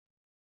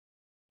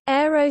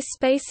Aero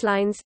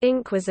Spacelines,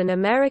 Inc. was an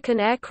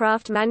American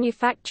aircraft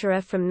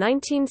manufacturer from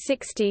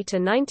 1960 to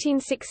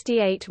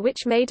 1968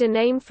 which made a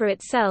name for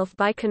itself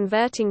by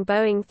converting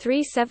Boeing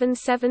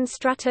 377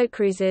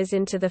 Stratocruisers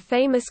into the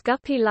famous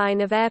Guppy line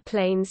of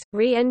airplanes,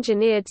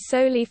 re-engineered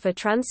solely for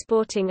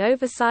transporting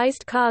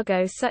oversized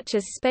cargo such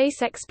as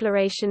space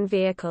exploration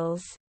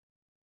vehicles.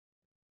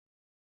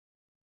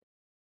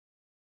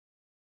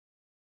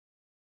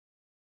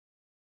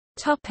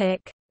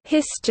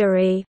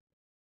 History.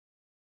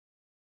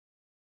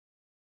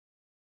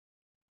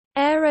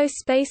 Aero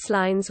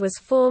Spacelines was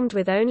formed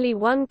with only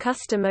one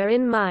customer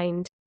in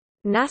mind.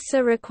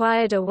 NASA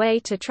required a way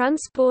to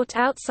transport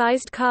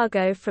outsized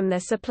cargo from their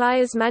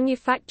suppliers'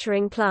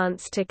 manufacturing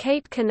plants to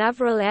Cape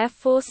Canaveral Air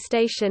Force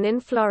Station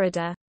in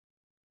Florida.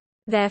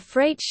 Their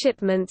freight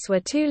shipments were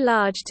too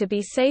large to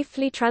be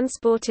safely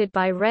transported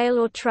by rail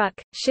or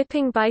truck.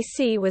 Shipping by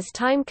sea was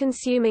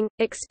time-consuming,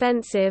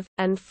 expensive,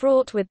 and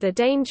fraught with the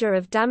danger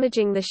of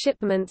damaging the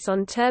shipments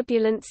on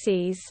turbulent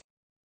seas.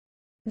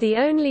 The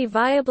only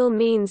viable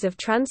means of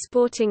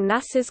transporting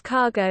NASA's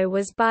cargo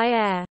was by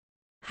air.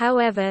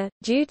 However,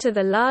 due to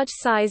the large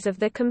size of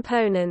the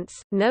components,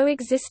 no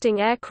existing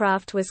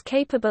aircraft was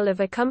capable of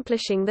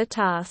accomplishing the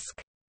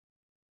task.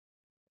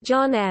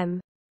 John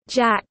M.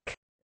 Jack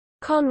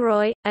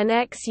Conroy, an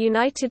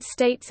ex-United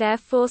States Air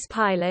Force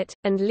pilot,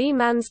 and Lee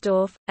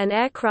Mansdorf, an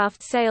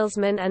aircraft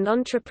salesman and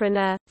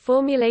entrepreneur,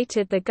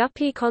 formulated the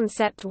Guppy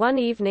concept one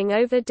evening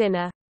over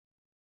dinner.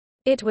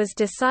 It was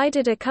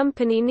decided a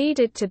company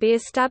needed to be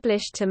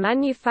established to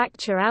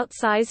manufacture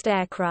outsized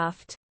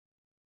aircraft.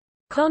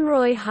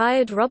 Conroy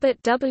hired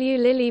Robert W.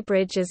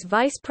 Lillibridge as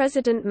Vice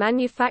President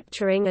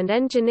Manufacturing and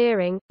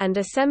Engineering, and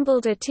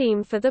assembled a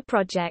team for the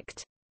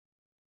project.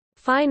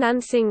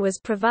 Financing was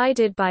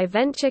provided by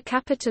venture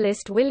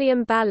capitalist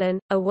William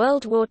Ballon, a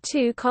World War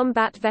II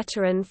combat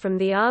veteran from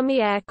the Army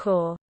Air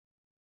Corps.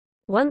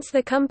 Once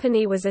the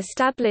company was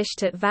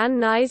established at Van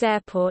Nuys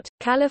Airport,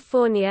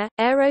 California,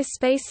 Aero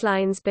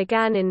Spacelines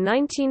began in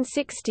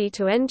 1960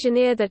 to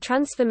engineer the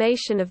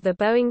transformation of the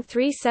Boeing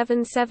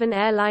 377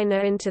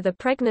 airliner into the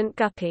pregnant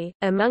Guppy.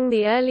 Among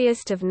the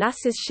earliest of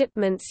NASA's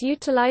shipments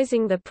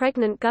utilizing the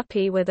pregnant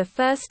Guppy were the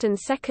first and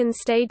second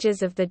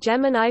stages of the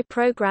Gemini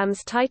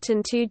program's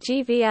Titan II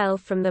GVL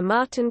from the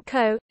Martin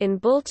Co., in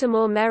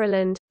Baltimore,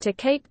 Maryland, to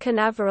Cape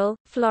Canaveral,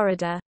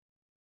 Florida.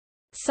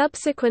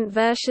 Subsequent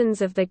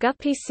versions of the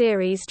Guppy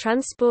series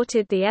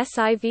transported the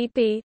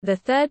SIVB, the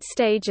third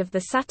stage of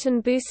the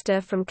Saturn booster,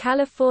 from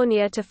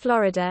California to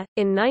Florida.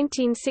 In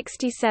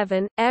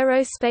 1967,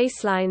 Aero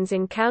Spacelines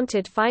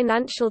encountered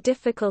financial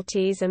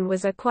difficulties and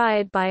was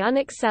acquired by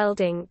Unexcelled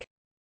Inc.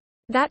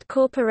 That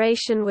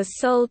corporation was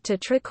sold to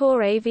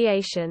Tricor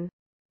Aviation.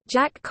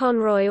 Jack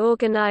Conroy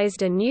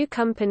organized a new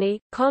company,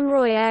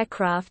 Conroy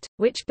Aircraft,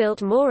 which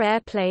built more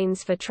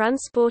airplanes for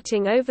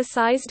transporting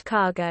oversized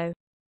cargo.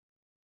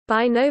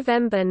 By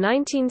November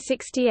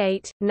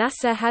 1968,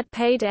 NASA had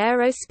paid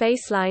Aero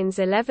Spacelines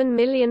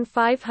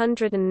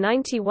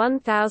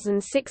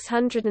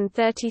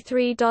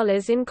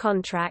 $11,591,633 in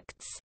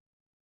contracts.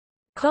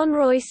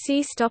 Conroy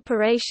ceased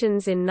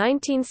operations in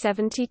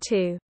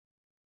 1972.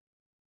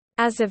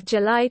 As of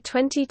July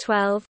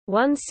 2012,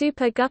 one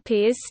Super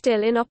Guppy is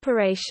still in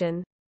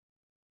operation.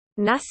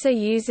 NASA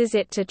uses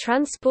it to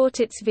transport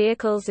its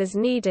vehicles as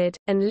needed,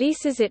 and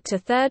leases it to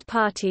third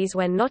parties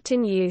when not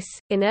in use.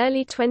 In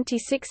early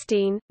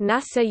 2016,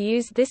 NASA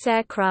used this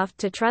aircraft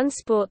to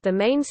transport the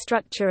main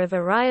structure of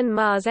Orion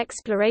Mars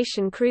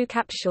Exploration Crew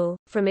capsule,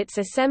 from its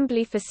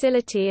assembly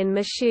facility in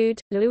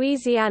Michoud,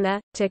 Louisiana,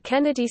 to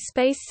Kennedy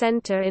Space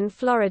Center in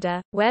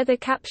Florida, where the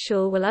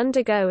capsule will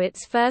undergo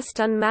its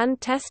first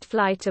unmanned test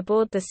flight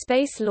aboard the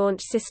Space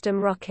Launch System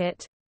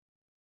rocket.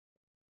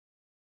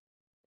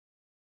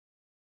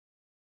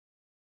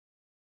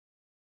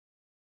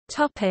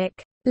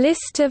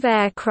 List of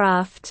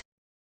aircraft.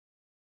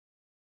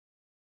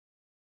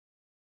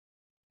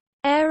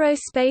 Aero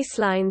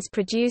Spacelines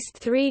produced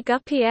 3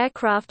 Guppy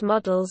aircraft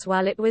models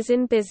while it was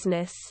in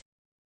business.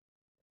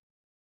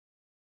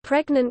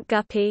 Pregnant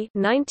Guppy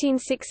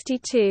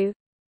 1962,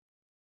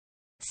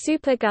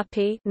 Super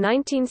Guppy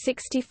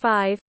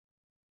 1965,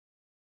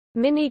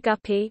 Mini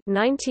Guppy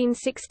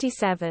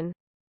 1967.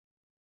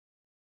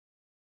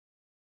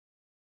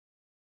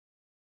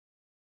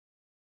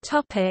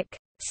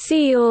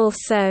 See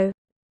also: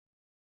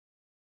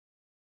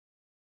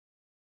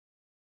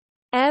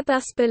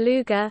 Airbus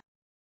Beluga,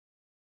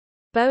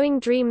 Boeing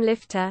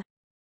Dreamlifter,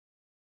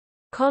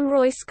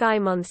 Conroy Sky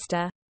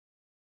Monster.